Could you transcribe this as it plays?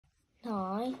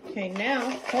9. Okay, now,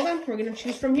 hold on. We're going to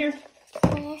choose from here.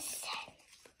 Plus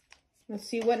Let's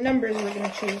see what numbers we're going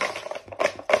to choose.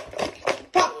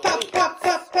 Pop, pop, pop,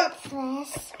 pop, pop.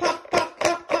 plus Pop, pop,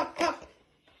 pop, pop, pop.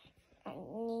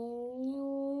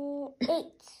 8.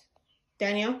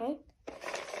 Daniel, Okay.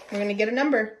 we're going to get a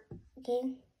number.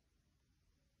 Okay.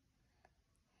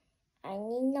 I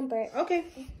need number. Okay.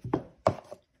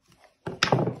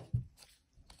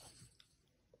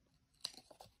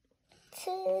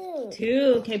 2.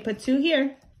 2. Okay, put 2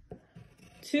 here.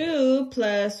 2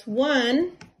 plus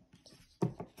 1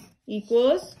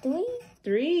 equals 3.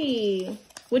 3.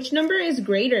 Which number is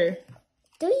greater?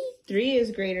 3. 3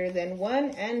 is greater than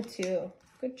 1 and 2.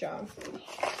 Good job.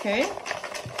 Okay.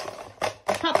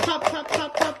 Pop, pop, pop,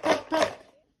 pop, pop, pop, pop.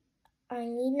 I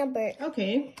need number.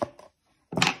 Okay.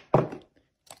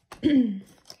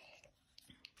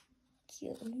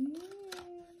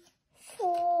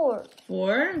 4.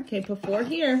 4. Okay, put 4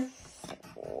 here.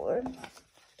 4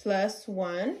 Plus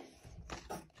 1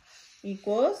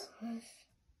 equals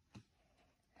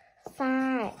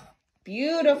 5.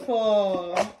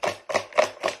 beautiful.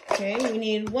 Okay, we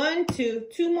need 1, 2,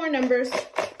 2 more numbers.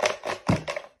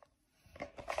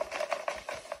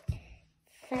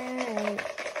 5.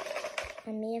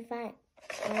 I need 5.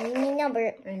 I need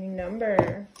number. Any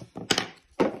number.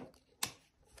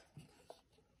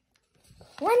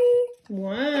 1.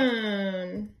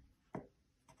 1.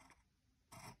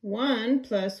 1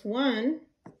 plus 1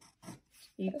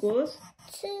 equals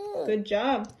 2. good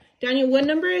job. Daniel, what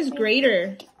number is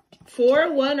greater?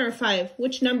 4, 1, or 5?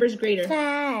 Which number is greater?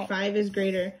 5. 5 is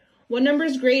greater. What number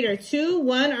is greater? 2,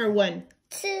 1, or 1?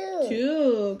 2.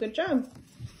 2. Good job.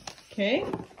 Okay.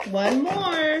 One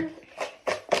more.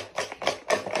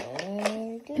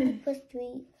 And 2 plus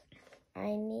 3. I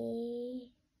need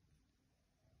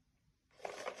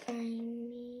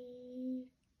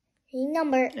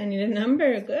number. I need a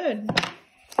number. Good.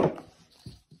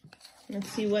 Let's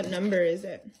see, what number is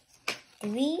it?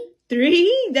 3.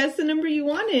 3? That's the number you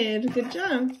wanted. Good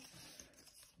job.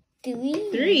 3.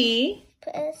 3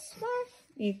 Plus 1.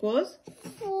 equals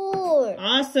 4.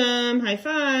 awesome. High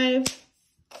five.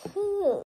 Cool.